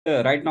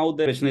Right now, the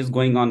preparation is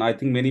going on. I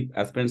think many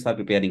aspirants are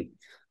preparing.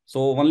 So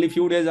only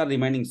few days are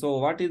remaining. So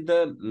what is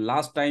the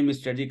last time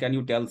strategy? Can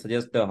you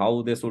suggest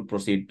how they should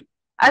proceed?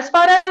 As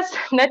far as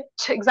net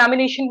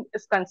examination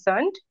is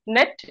concerned,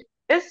 net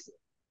is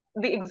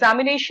the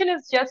examination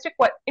is just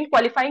in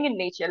qualifying in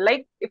nature.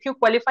 Like if you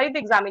qualify the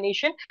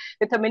examination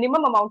with a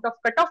minimum amount of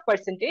cutoff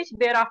percentage,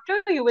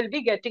 thereafter you will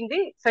be getting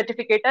the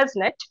certificate as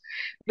net,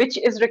 which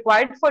is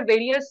required for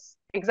various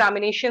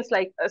examinations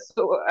like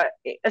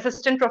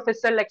assistant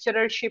professor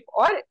lecturership,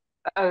 or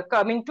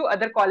coming to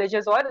other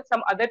colleges or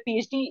some other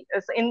PhD.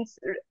 In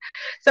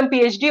some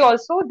PhD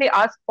also they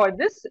ask for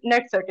this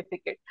net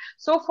certificate.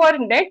 So for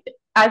net,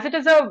 as it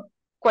is a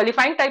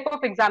qualifying type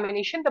of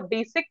examination, the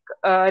basic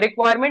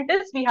requirement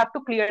is we have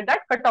to clear that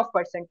cutoff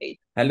percentage.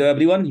 Hello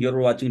everyone, your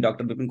watching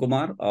doctor Vipin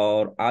Kumar.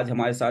 और आज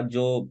हमारे साथ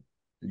जो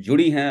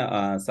जुड़ी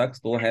हैं शख्स,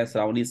 तो है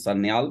श्रावणी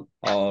सन्याल।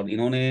 और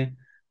इन्होंने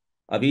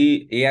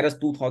अभी ARS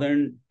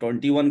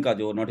 2021 का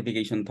जो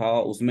नोटिफिकेशन था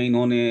उसमें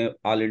इन्होंने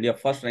all India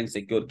first rank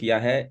secure किया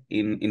है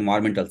इन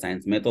इन्वायरमेंटल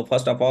साइंस में। तो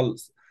first of all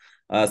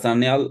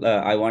Sanyal,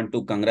 I want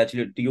to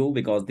congratulate you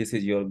because this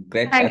is your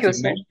great Thank you,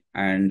 sir. Achievement.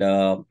 And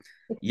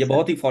ये Sir.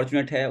 बहुत ही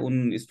फॉर्चुनेट है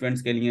उन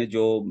स्टूडेंट्स के लिए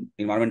जो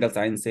इन्वायरमेंटल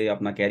साइंस से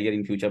अपना कैरियर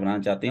इन फ्यूचर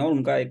बनाना चाहते हैं और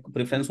उनका एक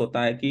प्रेफरेंस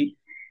होता है कि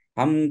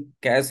हम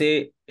कैसे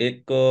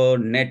एक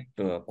नेट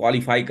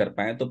क्वालिफाई कर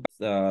पाए। तो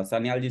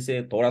सन्याल जी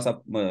से थोड़ा सा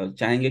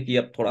चाहेंगे कि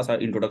अब थोड़ा सा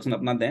इंट्रोडक्शन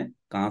अपना दें,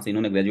 कहाँ से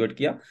इन्होंने ग्रेजुएट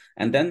किया,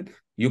 and then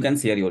you can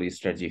share your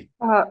strategy.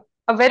 Uh,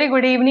 a very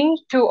good evening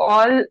to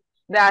all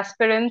the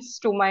aspirants,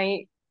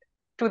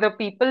 to the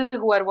people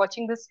who are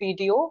watching this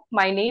video.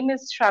 My name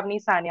is Shravani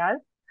Sanyal.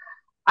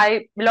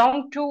 I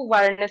belong to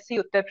Varanasi,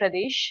 Uttar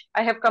Pradesh.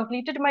 I have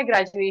completed my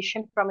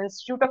graduation from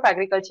Institute of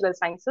Agricultural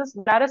Sciences,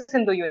 Banaras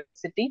Hindu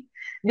University.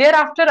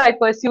 Thereafter, I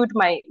pursued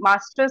my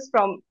master's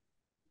from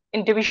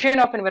in Division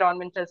of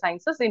Environmental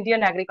Sciences,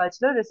 Indian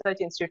Agricultural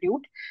Research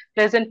Institute.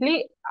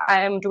 Presently,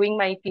 I am doing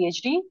my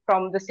PhD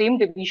from the same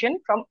division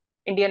from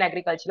Indian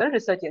Agricultural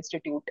Research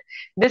Institute.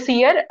 This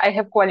year, I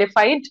have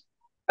qualified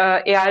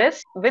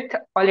ARS with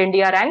All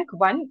India Rank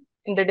 1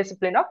 in the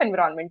discipline of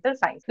environmental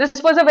science. This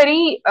was a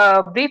very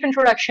brief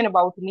introduction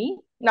about me.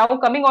 Now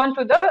coming on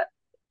to the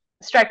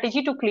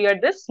strategy to clear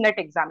this NET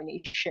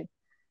examination.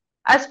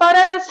 As far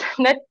as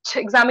NET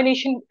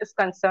examination is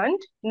concerned,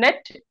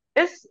 NET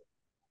is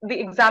the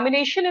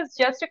examination is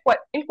just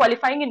in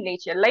qualifying in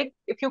nature. Like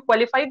if you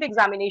qualify the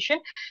examination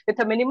with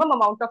a minimum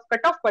amount of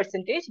cutoff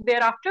percentage,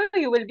 thereafter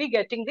you will be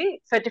getting the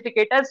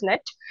certificate as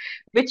net,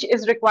 which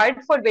is required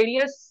for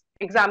various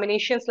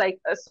examinations like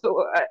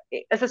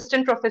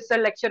assistant professor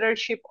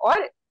lecturership,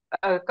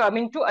 or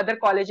coming to other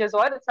colleges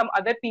or some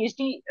other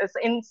PhD.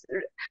 In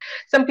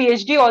some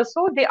PhD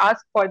also they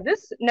ask for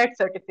this net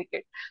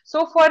certificate.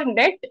 So for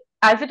net,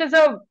 as it is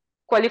a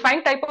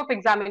qualifying type of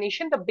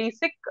examination, the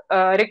basic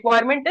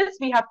requirement is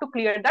we have to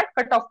clear that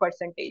cutoff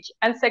percentage.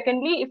 And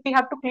secondly, if we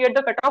have to clear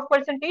the cutoff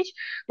percentage,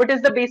 what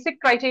is the basic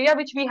criteria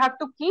which we have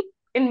to keep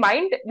in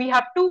mind? We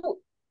have to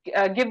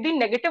give the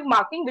negative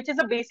marking, which is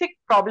a basic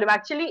problem.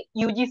 Actually,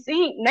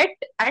 UGC net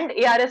and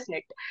ARS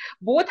net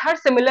both are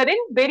similar in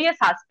various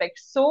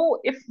aspects. So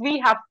if we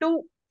have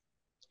to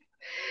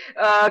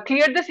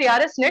clear this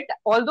ARS net,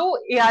 although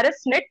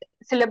ARS net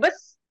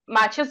syllabus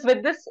matches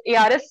with this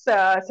ARS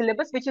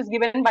syllabus which is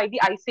given by the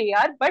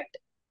ICAR, but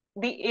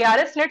the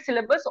ARS net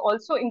syllabus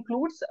also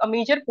includes a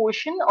major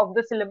portion of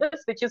the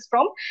syllabus which is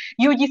from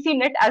UGC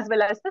net as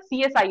well as the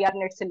CSIR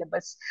net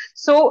syllabus.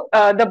 So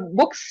the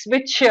books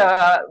which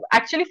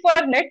actually for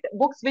net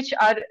books which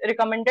are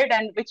recommended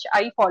and which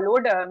I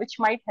followed, which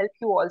might help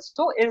you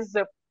also, is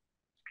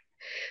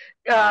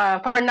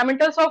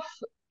Fundamentals of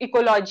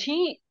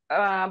Ecology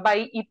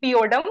by EP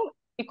Odom,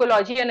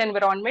 Ecology and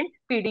Environment,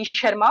 PD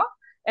Sharma,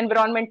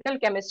 Environmental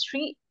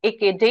Chemistry,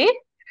 AK Day,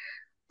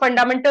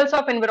 Fundamentals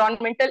of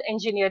Environmental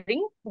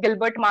Engineering,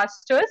 Gilbert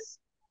Masters,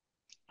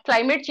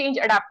 Climate Change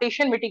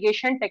Adaptation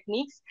Mitigation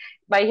Techniques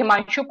by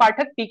Himanshu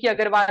Pathak, PK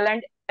Agarwal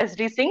and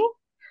SD Singh.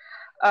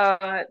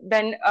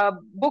 Then a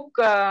book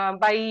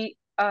by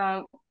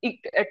a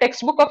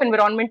textbook of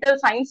environmental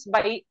science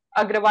by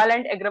Agrawal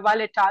and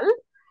Agrawal et al.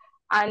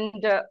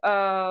 And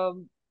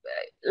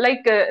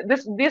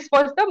this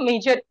was the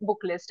major book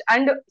list,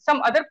 and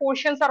some other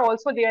portions are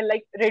also there,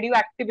 like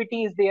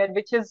radioactivity is there,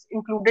 which is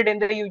included in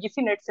the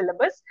UGC net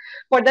syllabus.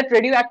 For that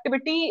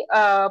radioactivity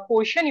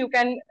portion, you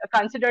can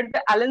consider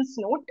the Allen's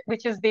note,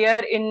 which is there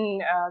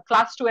in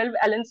class 12.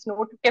 Allen's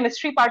note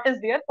chemistry part is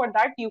there. For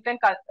that you can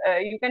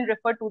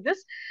refer to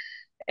this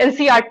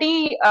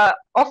NCRT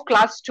of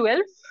class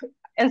 12.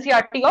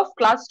 NCRT of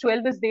class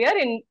 12 is there.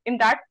 In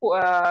that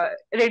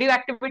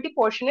radioactivity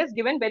portion is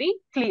given very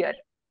clear,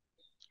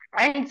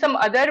 and some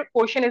other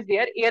portion is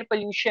there, air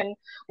pollution,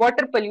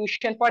 water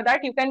pollution. For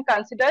that you can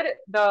consider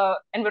the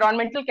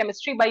environmental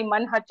chemistry by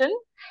Manhattan,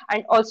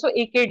 and also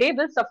AK Day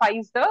will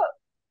suffice the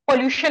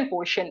pollution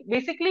portion.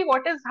 Basically,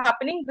 what is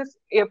happening, this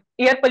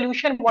air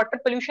pollution, water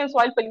pollution,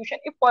 soil pollution,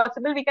 if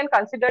possible, we can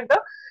consider the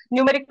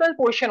numerical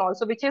portion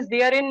also, which is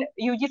there in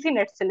UGC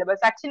net syllabus.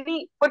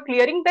 Actually, for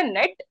clearing the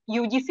net,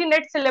 UGC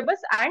net syllabus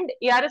and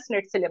ARS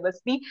net syllabus,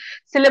 the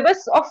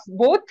syllabus of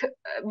both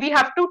we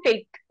have to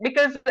take,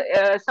 because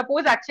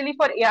suppose actually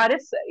for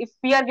ARS, if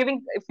we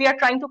are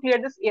trying to clear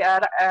this,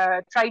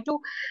 try to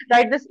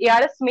write this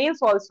ARS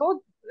mains also,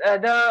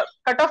 the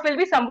cutoff will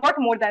be somewhat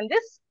more than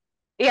this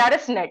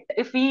ARS net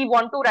if we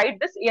want to write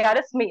this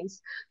ARS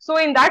mains. So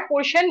in that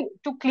portion,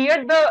 to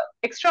clear the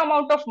extra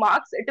amount of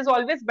marks, it is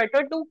always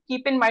better to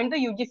keep in mind the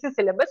UGC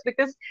syllabus,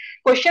 because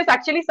questions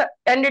actually,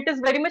 and it is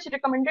very much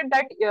recommended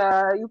that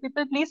you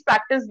people please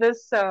practice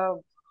this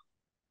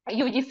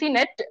UGC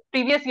net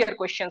previous year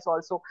questions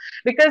also,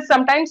 because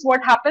sometimes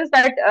what happens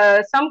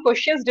that some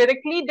questions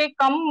directly they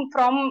come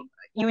from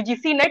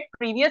UGC net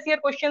previous year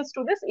questions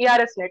to this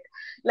ARS net.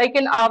 Like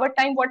in our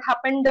time, what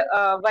happened,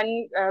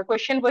 one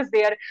question was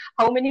there,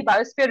 how many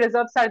biosphere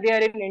reserves are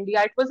there in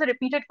India? It was a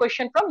repeated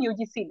question from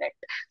UGC net.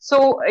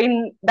 So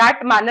in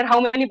that manner, how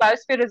many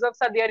biosphere reserves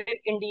are there in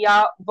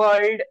India,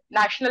 world,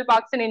 national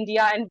parks in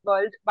India and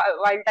world,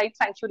 wildlife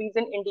sanctuaries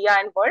in India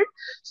and world.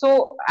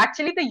 So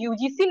actually the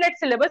UGC net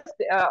syllabus,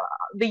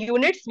 the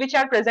units which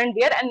are present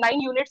there, and 9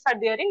 units are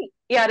there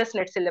in ARS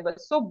net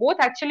syllabus. So both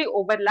actually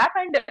overlap,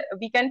 and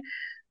we can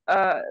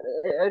uh,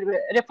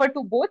 refer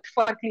to both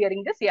for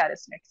clearing this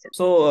ARS net syllabus.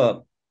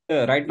 So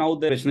right now the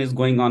preparation is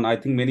going on. I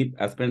think many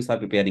aspirants are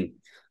preparing.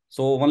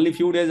 So only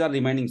few days are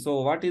remaining.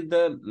 So what is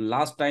the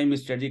last time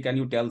strategy? Can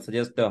you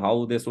suggest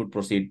how they should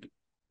proceed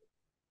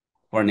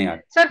for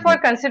NEAR? Sir, for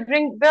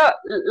considering the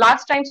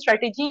last time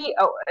strategy,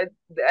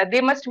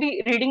 they must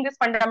be reading this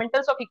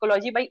Fundamentals of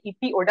Ecology by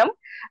E.P. Odom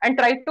and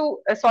try to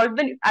solve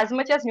the as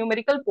much as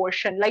numerical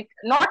portion, like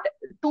not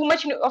too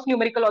much of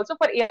numerical also.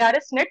 For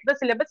ARS net, the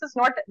syllabus is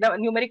not, the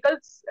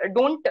numericals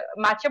don't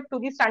match up to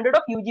the standard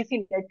of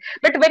UGC net,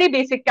 but very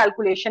basic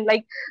calculation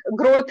like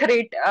growth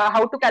rate,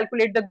 how to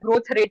calculate the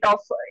growth rate of,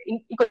 in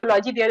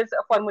ecology, there is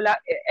a formula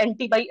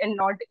NT by N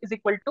naught is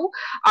equal to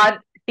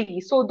R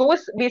T. So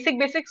those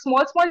basic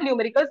small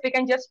numericals they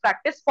can just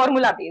practice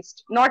formula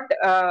based, not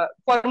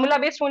formula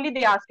based only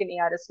they ask in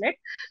ARS net.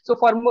 So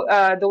for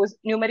those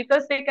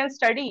numericals they can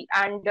study,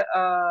 and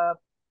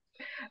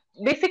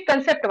basic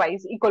concept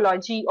wise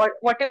ecology or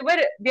whatever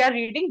they are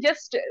reading,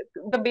 just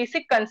the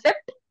basic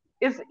concept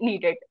is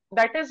needed.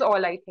 That is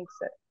all I think,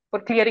 sir,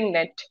 for clearing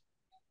net.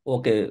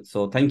 Okay,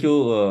 so thank you,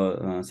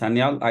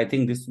 Sanyal. I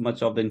think this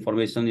much of the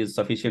information is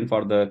sufficient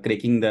for the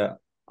cracking the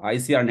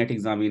ICAR net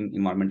exam in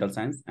environmental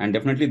science, and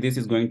definitely this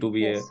is going to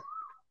be a Yes.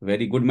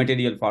 very good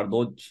material for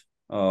those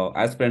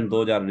aspirants.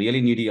 Those are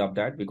really needy of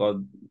that because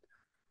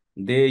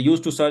they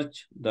used to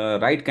search the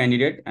right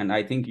candidate, and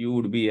I think you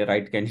would be a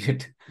right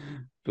candidate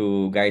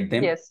to guide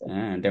them. Yes,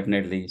 sir.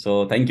 Definitely.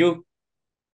 So thank you.